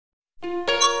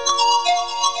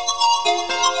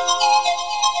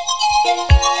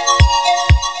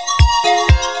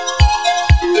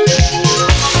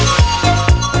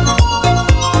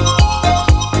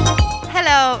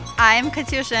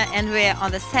Katyusha and we're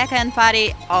on the second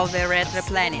party of the Retro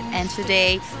Planet, and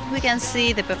today we can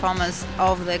see the performance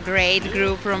of the great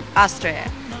group from Austria,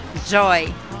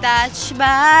 Joy. Touch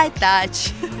by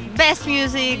touch. Best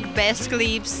music, best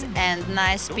clips and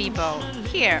nice people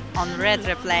here on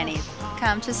Retro Planet.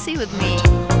 Come to see with me.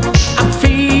 I'm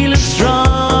feeling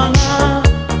stronger,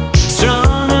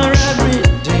 stronger every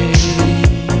day.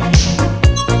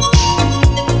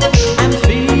 I'm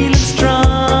feeling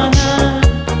stronger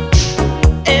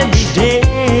every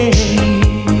day.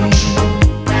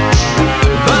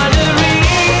 Valerie,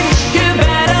 you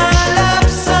better love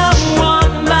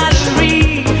someone,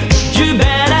 Valerie. You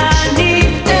better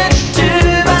need it too,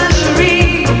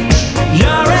 Valerie.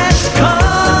 You're as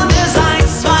cold as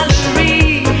ice,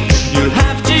 Valerie. You'll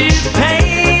have to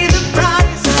pay the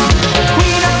price.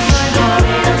 Queen of my heart,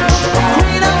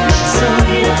 queen of my soul,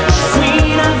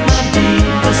 queen of my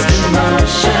deepest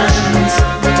emotions.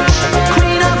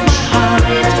 Queen of my heart,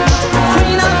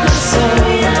 queen of my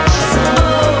soul,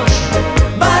 oh,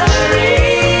 Valerie.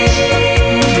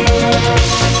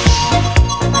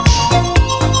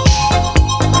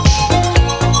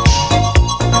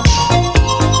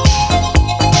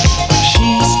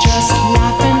 She's just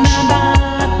laughing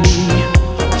about me.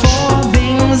 For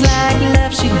things like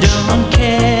love, she don't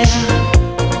care.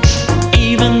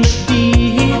 Even the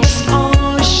deepest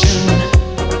ocean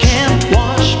can't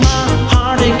wash my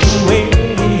heartache away.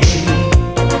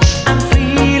 I'm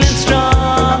feeling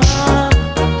stronger,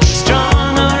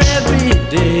 stronger every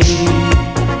day.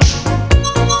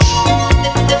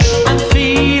 I'm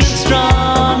feeling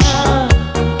stronger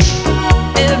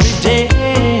every day.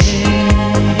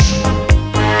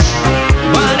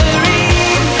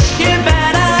 Valerie, you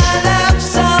better love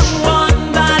someone,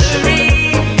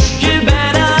 Valerie. You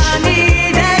better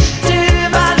need it too,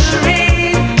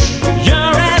 Valerie.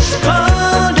 You're as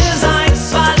cold as ice,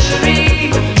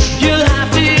 Valerie. You'll have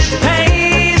to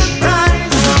pay the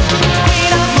price.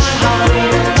 Queen of my heart,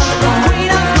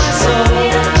 queen of my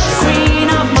soul, queen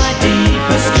of my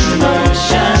deepest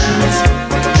emotions.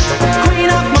 Queen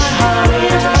of my heart,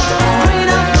 queen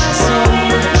of my soul,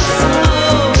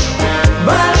 oh,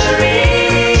 Valerie.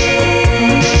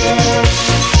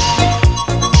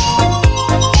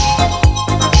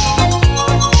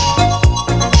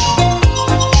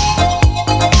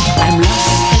 I'm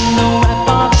lost in the web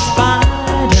of a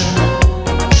spider.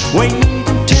 Wait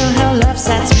until her love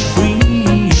sets me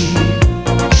free.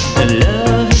 The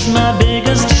love is my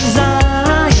biggest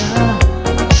desire.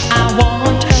 I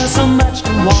want her so much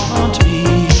to want me.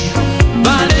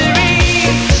 Valerie,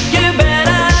 you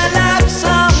better love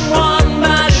someone,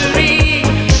 Valerie.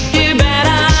 You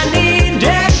better need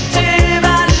it too,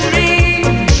 Valerie.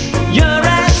 You're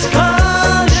as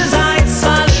cold as ice,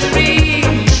 Valerie.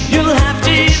 You'll have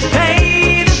to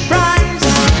pay the price.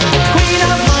 Queen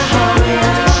of my heart,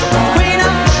 queen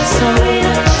of my soul,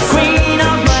 queen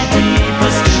of my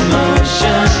deepest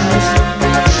emotions.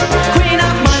 Queen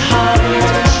of my heart,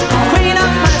 queen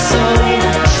of my soul,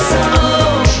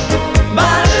 oh,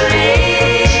 Valerie.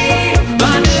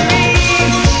 Valerie,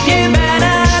 you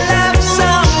better love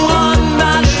someone,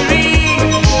 Valerie.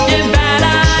 You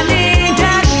better need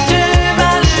it too,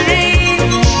 Valerie.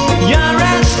 You're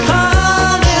as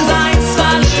cold as ice,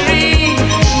 Valerie.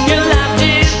 You'll have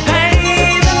to pay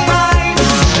the price.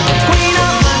 Queen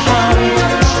of my heart,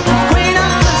 queen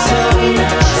of my soul,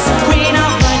 queen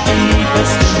of my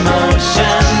deepest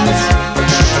emotions.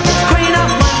 Queen of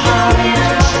my heart,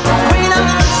 queen of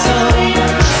my soul,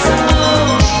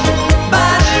 oh,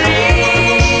 Valerie.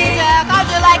 How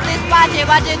do you like this party?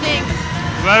 What do you think?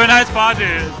 Very nice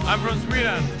party. I'm from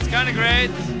Sweden. It's kind of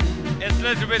great. It's a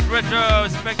little bit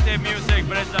retrospective music,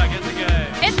 but it's like, it's okay.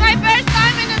 It's my first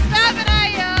time in this club and I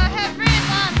have really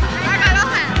fun.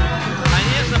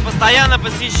 Конечно, постоянно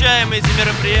посещаем эти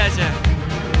мероприятия.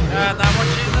 Нам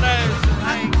очень нравится.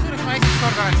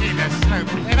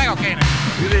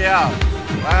 Ülihea,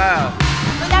 väga hea.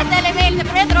 Kuidas teile meeldib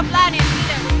Retro Planet?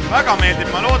 Väga meeldib,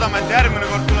 ma loodame, et järgmine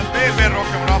kord tuleb veel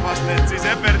rohkem rahvast, et siis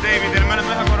Eper Davidil me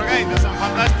oleme ühe korra käinud ja see on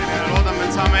fantastiline, loodame,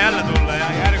 et saame jälle tulla ja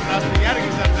järgmine aasta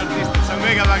järgmised artistid, see on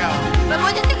kõige vägevam. Вы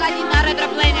будете ходить на Retro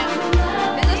Planet?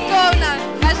 Безусловно,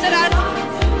 каждый раз.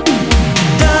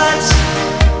 Touch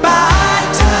by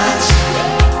touch,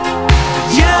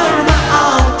 you're my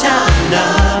all-time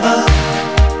lover.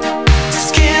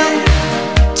 Skin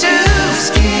to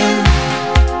skin,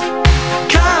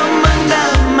 come under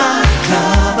my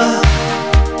cover.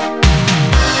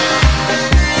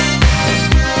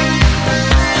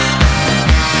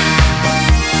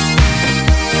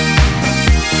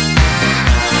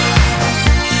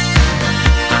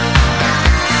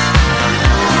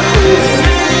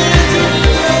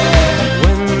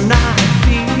 When I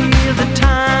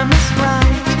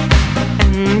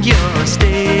and you're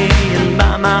staying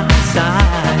by my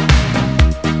side.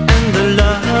 And the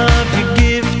love you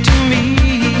give to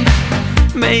me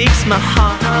makes my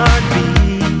heart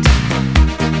beat.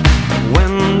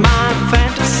 When my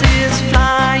fantasies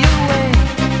fly away,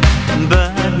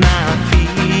 but my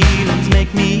feelings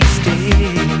make me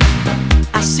stay.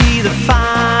 I see the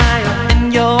fire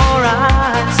in your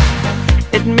eyes,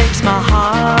 it makes my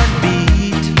heart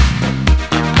beat.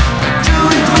 Do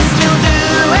it, we still do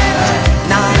it,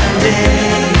 night and day.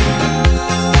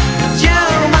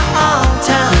 You're my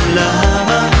all-time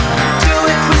lover. Do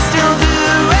it, we still do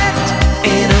it,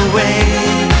 in a way,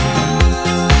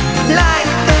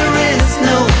 like there is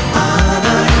no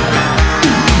other.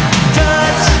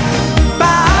 Touch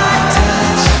by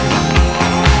touch,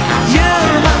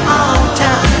 you're my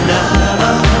all-time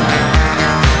lover.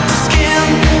 Skin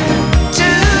to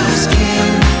skin,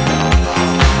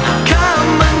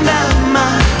 come under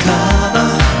my cover.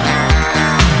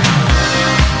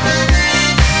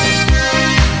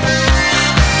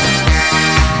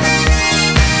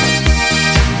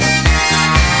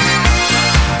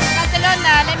 Kattel on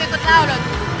lemmikud laulud?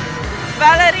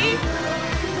 Valerie?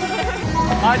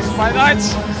 Nats by Nats.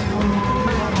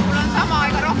 Mul on sama,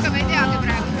 ega rohkem ei teagi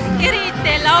praegu.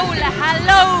 Eriti laule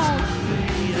Hello!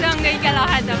 See on kõige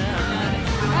lahedam.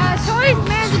 Soid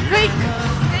meeldib kõik.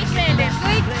 Kõik meeldib.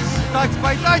 Kõik. Touch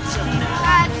by touch.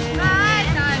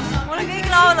 Mulle kõik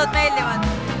laulud meeldivad.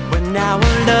 When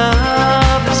our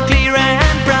love is clear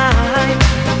and bright,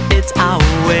 it's our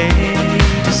way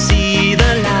to see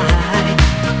the light.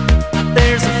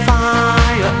 There's a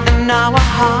fire in our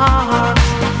hearts,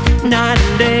 night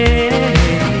and day.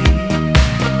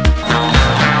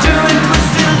 Do it, we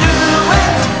still do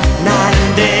it, night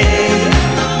and day.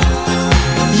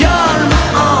 You're my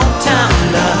all-time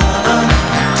lover.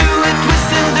 Do it, we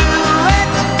still do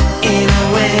it, in a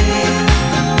way,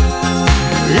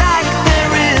 like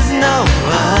there is no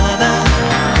other.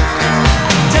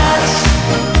 Touch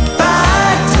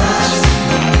by touch,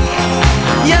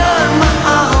 you're my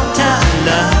all-time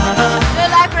lover. Do you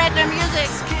like retro music?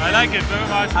 I like it very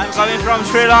much. I'm coming from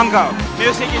Sri Lanka.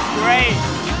 Music is great.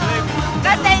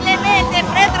 Kas teile meeldib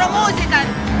retromuusikat?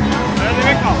 Meeldib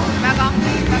ikka. Väga,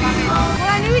 väga meeldib. Mul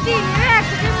on üdini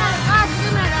 90,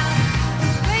 80.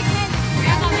 Kõik meeldib.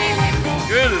 Väga meeldib.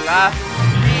 Küll,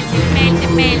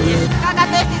 Meeldib. Как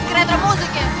относитесь к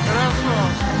ретро-музыке?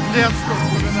 Детство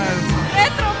вспоминается.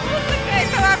 Ретро-музыка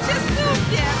это вообще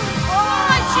супер!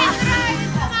 Очень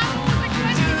нравится нам музыка,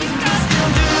 очень прекрасно.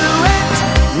 Do it,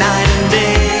 night and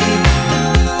day.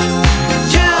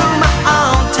 You're my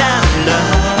all-time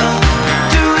lover.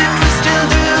 Do it, we still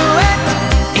do it,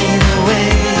 in a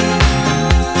way,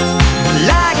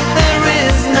 like there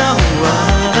is no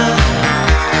other.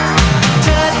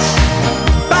 Touch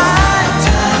by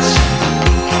touch,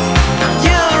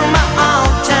 you're my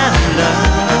all-time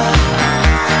lover.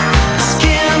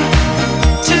 Skin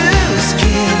to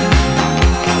skin,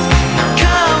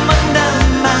 come under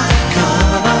my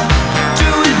cover. Do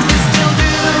it, we still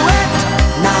do it,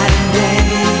 night and day.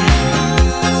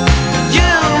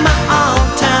 You're my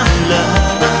all-time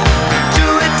lover. Do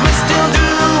it, we still do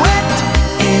it,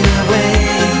 in a way,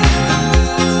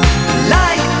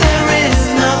 like there is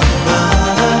no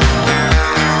other.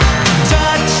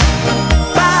 Touch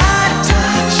by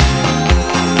touch,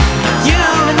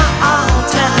 you're my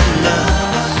all-time lover.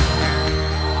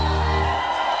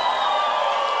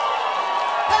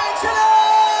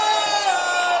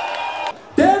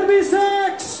 Derby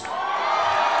 6!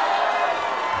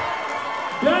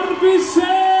 Derby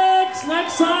 6!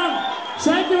 Next song!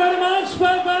 Thank you very much,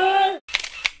 bye bye!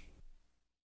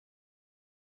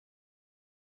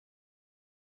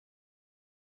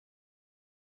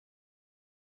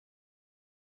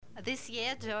 This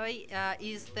year, Joy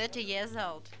is 30 years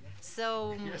old.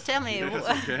 So tell me,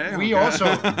 Okay. We also.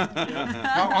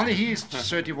 No, only he is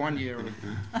 31 year old.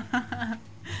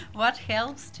 what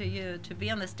helps to you to be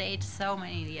on the stage so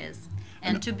many years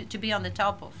and to be on the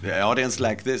top of? The audience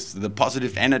like this, the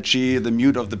positive energy, the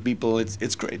mood of the people,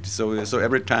 it's great. So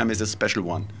every time is a special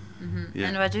one. Yeah.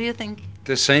 And what do you think?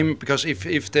 The same, because if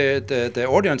the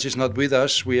audience is not with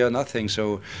us, we are nothing.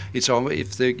 So it's all,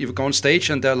 if you go on stage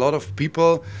and there are a lot of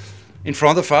people in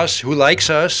front of us who likes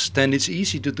us, then it's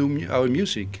easy to do our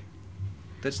music.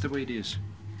 That's the way it is.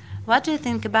 What do you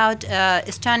think about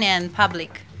Estonian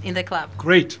public in the club?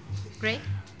 Great. Great.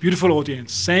 Beautiful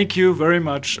audience. Thank you very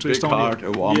much A to big Estonia. heart,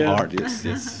 a warm Yeah. heart, yes,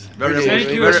 yes. Very, Thank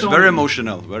you, very, Estonia. very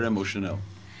emotional, very emotional.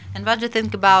 And what do you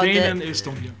think about Dane and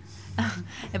Estonia.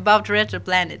 about Retro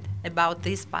Planet, about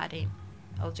this party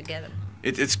altogether?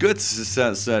 It's good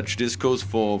such. This goes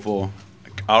for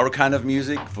our kind of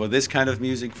music, for this kind of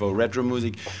music, for retro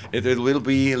music, it will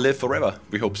be live forever.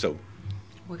 We hope so.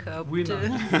 We hope We to.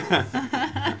 know.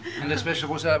 And especially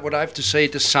what I have to say,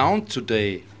 the sound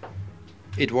today,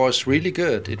 it was really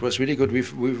good. It was really good.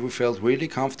 We felt really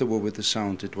comfortable with the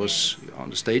sound. It was on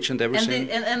the stage and And, everything.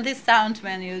 and this sound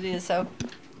when you did so.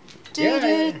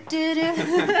 Yeah.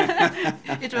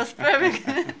 It was perfect.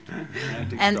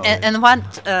 and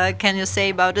what can you say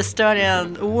about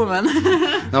Estonian woman?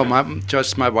 No,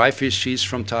 just my wife she's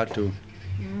from Tartu.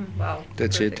 Wow.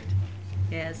 That's it. perfect.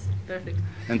 Yes, perfect.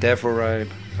 And therefore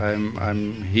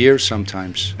I'm here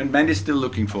sometimes. And Mandy's still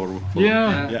looking for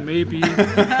Yeah, Yeah. maybe.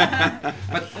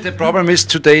 But the problem is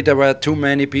today there were too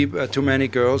many people, too many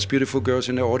girls, beautiful girls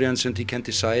in the audience, and he can't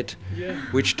decide Yeah.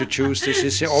 which to choose. This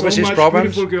is So always his much problem.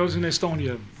 beautiful girls in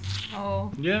Estonia.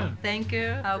 Oh, Yeah. thank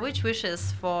you. Which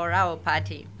wishes for our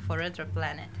party, for Retro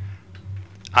Planet?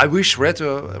 I wish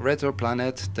Retro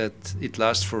Planet that it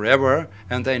lasts forever,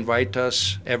 and they invite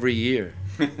us every year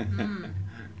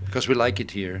because we like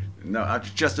it here. No,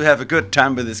 just to have a good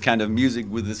time with this kind of music,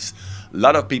 with this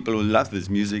lot of people who love this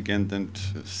music, and And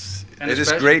it is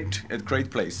especially- great, a great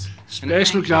place.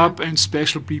 Special club and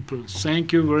special people.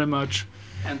 Thank you very much.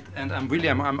 And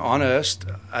I'm honest.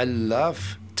 I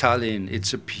love Tallinn.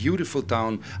 It's a beautiful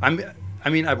town.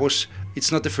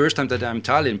 It's not the first time that I'm in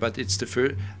Tallinn, but it's the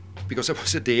first because I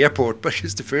was at the airport. But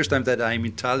it's the first time that I'm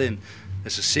in Tallinn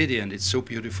as a city, and it's so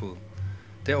beautiful.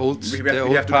 The old, We the have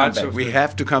old to come parts back. of We the-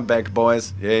 have to come back,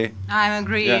 boys. Yeah. I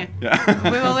agree. Yeah.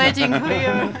 We were waiting for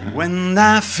you. When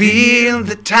I feel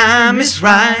the time is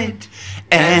right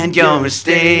and you're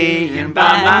staying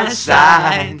by my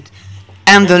side,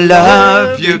 and the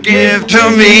love you give to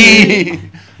me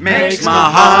makes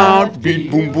my heart beat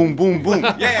boom, boom, boom, boom.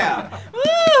 Yeah!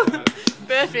 Woo!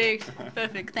 Perfect,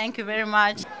 perfect. Thank you very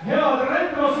much. Head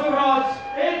retrosõbrad,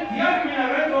 et järgmine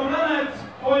Retro Planet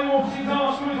toimub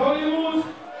siinsamas kui Hollywoodis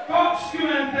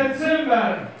 20.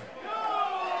 detsember.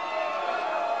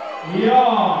 Ja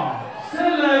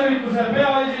selle ürituse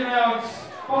peaesinejaks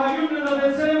 20.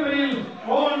 detsembril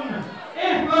on